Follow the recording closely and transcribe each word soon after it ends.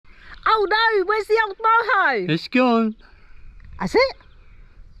Oh no, where's the old moho? It's gone. That's it.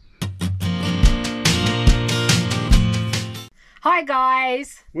 Hi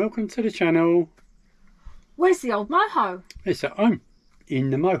guys. Welcome to the channel. Where's the old moho? It's at home,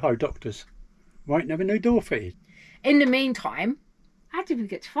 in the Moho doctors. Waiting to have a new door fitted. In the meantime, how did we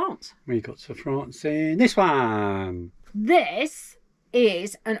get to France? We got to France in this one. This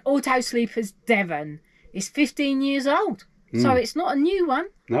is an Auto-sleeper Devon. It's 15 years old. So it's not a new one.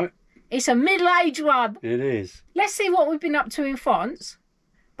 No. It's a middle-aged one. It is. Let's see what we've been up to in France.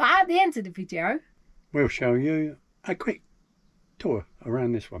 But at the end of the video, we'll show you a quick tour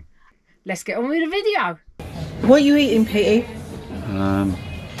around this one. Let's get on with the video. What are you eating, Petey? A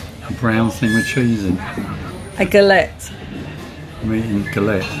brown thing with cheese in. A galette. I'm eating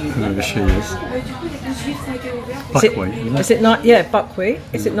galette, whoever she is. Buckwheat, Is it nice? Yeah, buckwheat.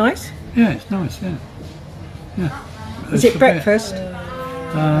 Is it nice? Yeah, it's nice, yeah. Yeah. Is it breakfast?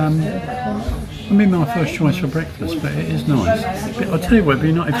 I mean, my first choice for breakfast, but it is nice. But I'll tell you what, it'd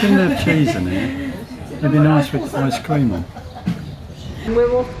be nice, if you didn't have cheese in it, it'd be nice with ice cream on.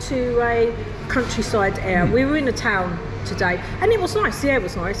 We're off to a countryside area. We were in a town today and it was nice. The air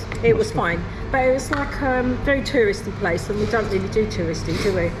was nice. It was fine. But it was like a very touristy place, and we don't really do touristy,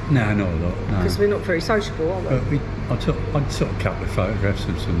 do we? No, not a lot. Because we're not very sociable, are we? But I took a couple of photographs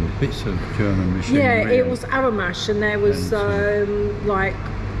of some bits of German machinery. Yeah, it was Aramash, and there was like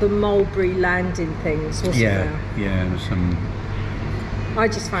the mulberry landing things, wasn't there? Yeah, and some. I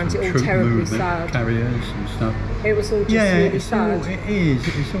just found it all terribly sad. Carriers and stuff. It was all just really sad. It is.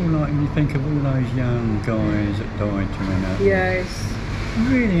 It's all like when you think of all those young guys that died during that. Yes.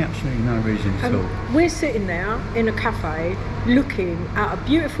 Really, absolutely no reason at all. We're sitting there in a cafe looking at a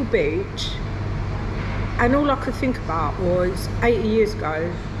beautiful beach, and all I could think about was 80 years ago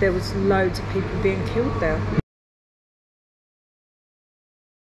there was loads of people being killed there.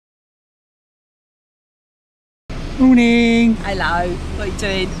 Morning! Hello, what are you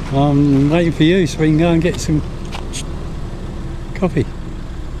doing? I'm waiting for you so we can go and get some coffee.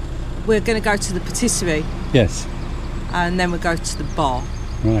 We're going to go to the patisserie. Yes. And then we'll go to the bar.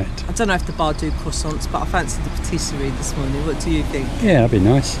 Right. I don't know if the bar do croissants, but I fancied the patisserie this morning. What do you think? Yeah, that'd be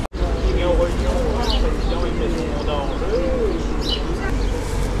nice.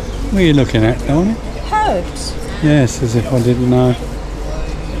 What are you looking at, darling? Herbs. Yes, as if I didn't know.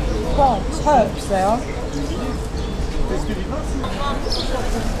 Plants, herbs they are.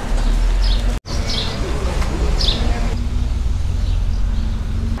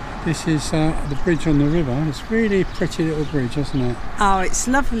 This is the bridge on the river. It's really a pretty little bridge, isn't it? Oh, it's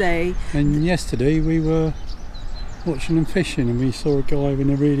lovely. And yesterday we were watching them fishing, and we saw a guy with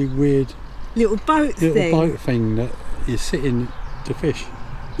a really weird Little boat thing that is sitting to fish.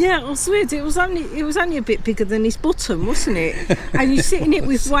 Yeah, it was weird. It was only a bit bigger than his bottom, wasn't it? And you sit in it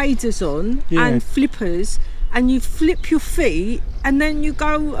with waders on and flippers, and you flip your feet, and then you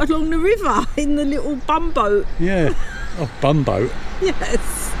go along the river in the little bumboat. Yeah, bumboat.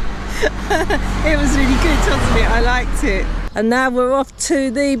 Yes. It was really good, wasn't it? I liked it. And now we're off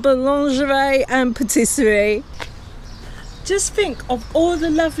to the boulangerie and patisserie. Just think of all the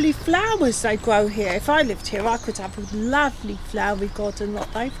lovely flowers they grow here. If I lived here, I could have a lovely flowery garden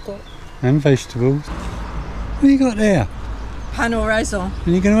like they've got. And vegetables. What have you got there? Pain au raisin. Are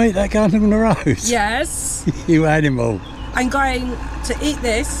you going to eat that garden on the road? Yes. You animal. I'm going to eat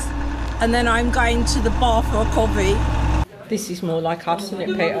this, and then I'm going to the bar for a coffee. This is more like us, isn't it,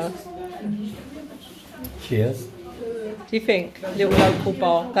 Peter? Cheers. Do you think? Little local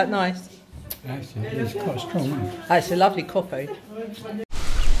bar, that nice? Actually, it's quite strong, isn't it? It's a lovely coffee.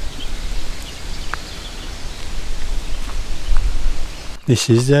 This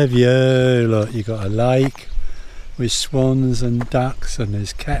is the view. Look, you've got a lake with swans and ducks, and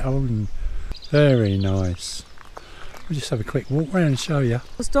there's cattle, and very nice. We'll just have a quick walk around and show you. There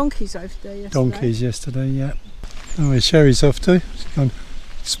was donkeys over there yesterday. Donkeys yesterday, yeah. Oh, where Sherry's off to. She's gone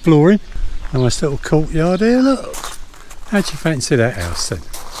exploring. Nice little courtyard here, look. How'd you fancy that house then?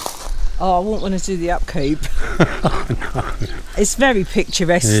 Oh, I wouldn't want to do the upkeep. Oh, no. It's very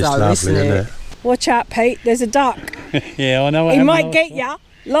picturesque It's though, lovely, isn't it? Watch out, Pete, there's a duck. Yeah, I know what He happened might get ya.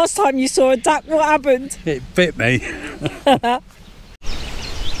 Last time you saw a duck, what happened? It bit me.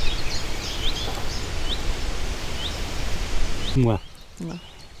 Well,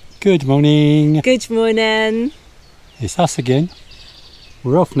 good morning. Good morning. It's us again.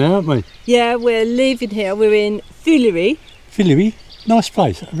 We're off now, aren't we? Yeah, we're leaving here. We're in Fillory. Fillory, nice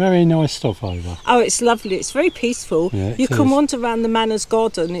place. Very nice stopover. Oh, it's lovely. It's very peaceful. Yeah, you can wander around the manor's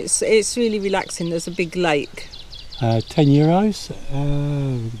garden. It's really relaxing. There's a big lake. €10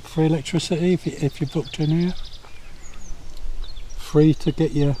 for electricity if you booked in here. Free to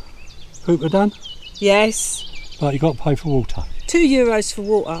get your Hooper done? Yes. But you got to pay for water. €2 for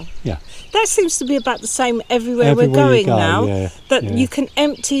water. Yeah. That seems to be about the same everywhere we're Everywhere you going go, now. yeah, That yeah. you can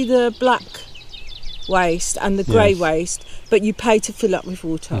empty the black waste and the grey Yes. waste, but you pay to fill up with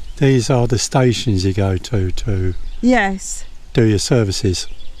water. These are the stations you go to Yes. do your services.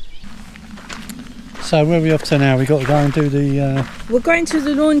 So where are we off to now? We got to go and do the We're going to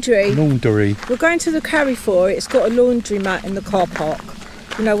the laundry. laundry. We're going to the Carrefour. It's got a laundry mat in the car park.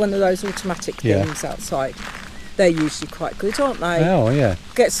 You know, one of those automatic Yeah. things outside. They're usually quite good, aren't they? Oh yeah.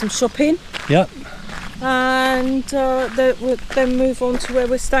 Get some shopping Yep. and we'll then move on to where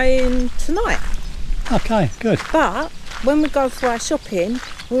we're staying tonight. Okay, good. But when we go for our shopping,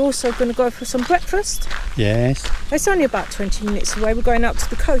 we're also going to go for some breakfast. Yes. It's only about 20 minutes away. We're going up to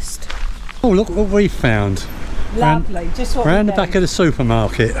the coast. Oh, look what we found. Lovely, just what Round we the back need. of the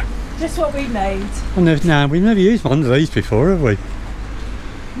supermarket. Just what we need. No, we've never used one of these before, have we?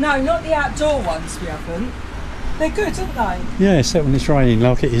 No, not the outdoor ones we haven't. They're good, aren't they? Yeah, except when it's raining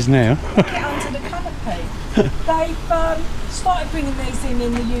like it is now. Get under the canopy. They've started bringing these in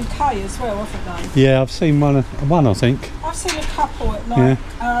the UK as well, haven't they? Yeah, I've seen one, I think. I've seen a couple at like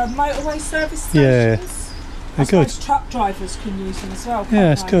motorway service stations. Yeah, I they're good. suppose truck drivers can use them as well.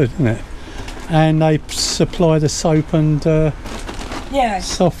 Yeah, it's can't good, isn't it? And they supply the soap and they? Yeah.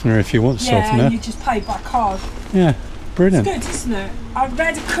 softener if you want Yeah, softener. and you just pay by card. Yeah, brilliant. It's good, isn't it? I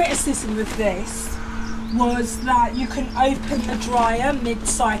read a criticism of this was that you can open the dryer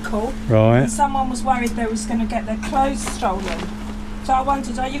mid-cycle, Right. and someone was worried they was going to get their clothes stolen. So I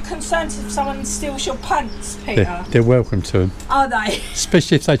wondered, are you concerned if someone steals your pants, Peter? They're welcome to them, Are they?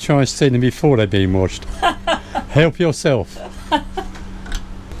 especially if they try and steal them before they're being washed. Help yourself.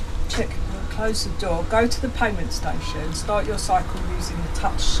 Check, close the door, go to the payment station, start your cycle using the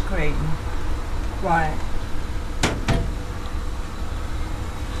touch screen. Right.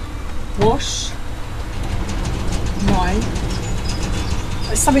 Wash. Right.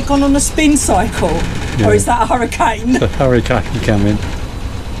 Has something gone on a spin cycle? Yeah. Or is that a hurricane? The hurricane coming.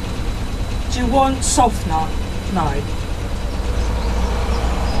 Do you want softener? No.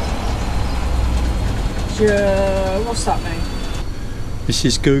 What's that mean?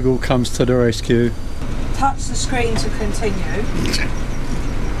 Mrs. Google comes to the rescue. Touch the screen to continue.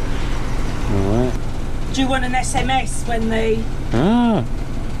 Alright. Do you want an SMS when the Ah,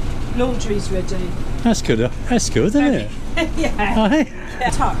 laundry's ready? that's good. That's good, isn't it? Yeah. Hey? Yeah.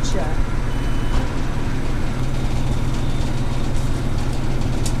 Touch, yeah.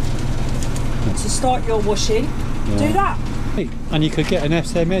 To start your washing, do that. And you could get an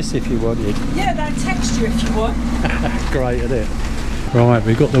SMS if you wanted. Yeah, they'll text you if you want. Great, isn't it? Right,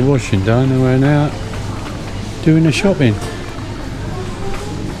 we've got the washing done and we're now doing the shopping.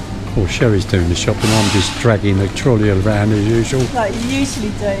 Oh, Sherry's doing the shopping. I'm just dragging the trolley around as usual. Like you usually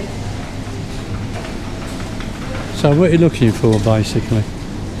do. So what are you looking for, basically?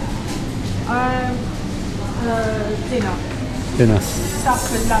 Dinner. Dinner.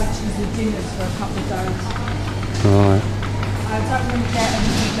 Supper, lunches and dinners for a couple of days. Right. I don't want to get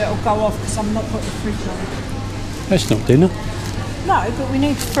anything that'll go off because I'm not putting the fridge on. That's not dinner. No, but we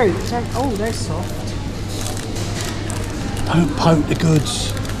need fruit. Oh, they're soft. Don't poke the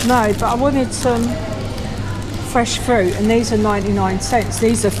goods. No, but I wanted some fresh fruit, and these are 99 cents.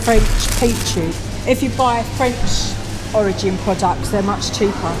 These are French peachy. If you buy French origin products, they're much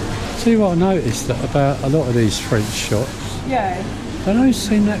cheaper. See what I noticed that about a lot of these French shops, Yeah. they don't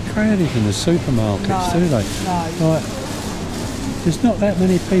seem that crowded in the supermarkets, No, do they? no. Like, there's not that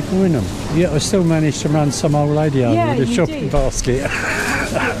many people in them. Yet I still managed to run some old lady over Yeah, with a you shopping did. basket.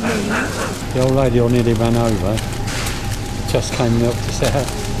 The old lady I nearly ran over just came and helped us out.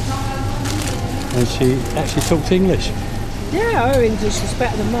 And she actually talked English. Yeah, her English is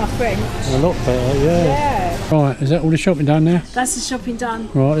better than my French. A lot better, yeah. Yeah. Right, is that all the shopping done now? That's the shopping done.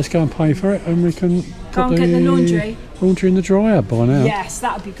 Right, let's go and pay for it and we can Go and get the laundry. Laundry in the dryer by now. Yes,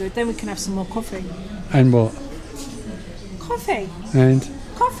 that would be good. Then we can have some more coffee. And what? Coffee. And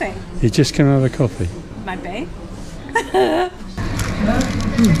Coffee. you just can have a coffee. Maybe.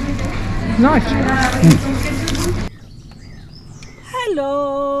 Nice.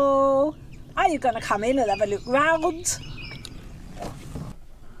 Hello. Are you going to come in and have a look round?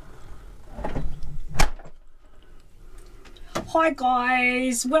 Hi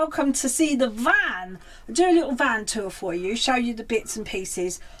guys, welcome to see the van. I'll do a little van tour for you, show you the bits and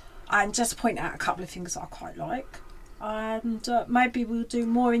pieces and just point out a couple of things I quite like. And maybe we'll do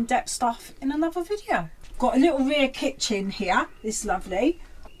more in-depth stuff in another video. Got a little rear kitchen here, it's lovely.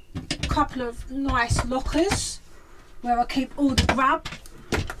 A couple of nice lockers where I keep all the grub.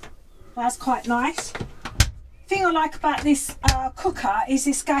 That's quite nice. thing I like about this cooker is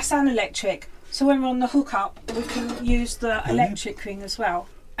this gas and electric. So when we're on the hookup, we can use the electric thing as well.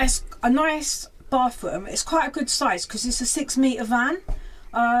 It's a nice bathroom. It's quite a good size because it's a 6 metre van.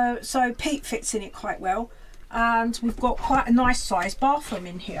 So Pete fits in it quite well. And we've got quite a nice size bathroom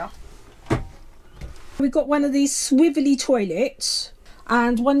in here. We've got one of these swivelly toilets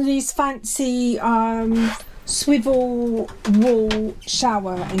and one of these fancy swivel wall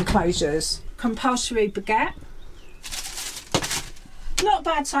shower enclosures. Compulsory baguette. Not a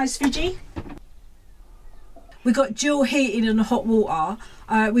bad size fridgie. We've got dual heating and hot water,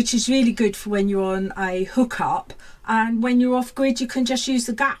 which is really good for when you're on a hookup, and when you're off grid you can just use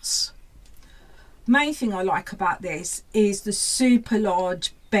the gas. Main thing I like about this is the super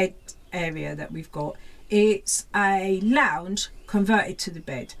large bed area that we've got. It's a lounge converted to the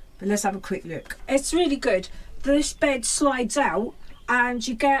bed, but let's have a quick look. It's really good. This bed slides out and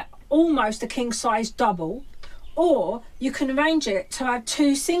you get almost a king size double, or you can arrange it to have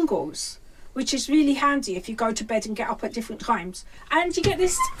 2 singles, which is really handy if you go to bed and get up at different times. And you get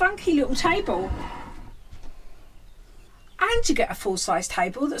this funky little table. And you get a full-size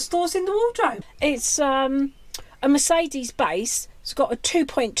table that stores in the wardrobe. It's a Mercedes base. It's got a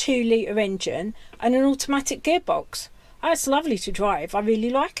 2.2 litre engine and an automatic gearbox. It's lovely to drive. I really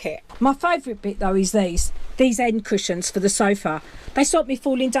like it. My favourite bit though is these end cushions for the sofa. They stop me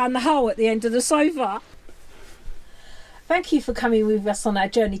falling down the hole at the end of the sofa. Thank you for coming with us on our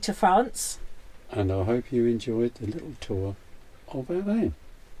journey to France. And I hope you enjoyed the little tour of our van.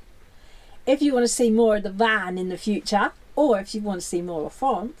 If you want to see more of the van in the future, or if you want to see more of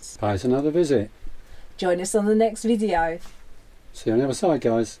France, pay us another visit. Join us on the next video. See you on the other side,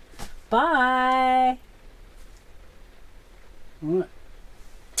 guys. Bye. Alright.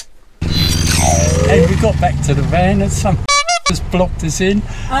 And we got back to the van and some has blocked us in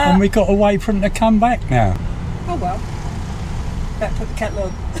and we got to wait for them to come back now. Oh well. Better put the kettle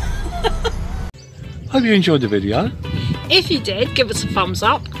on. Hope you enjoyed the video. If you did, give us a thumbs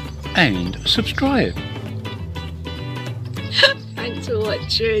up. And subscribe. Thanks for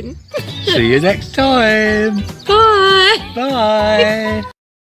watching. See you next time. Bye. Bye.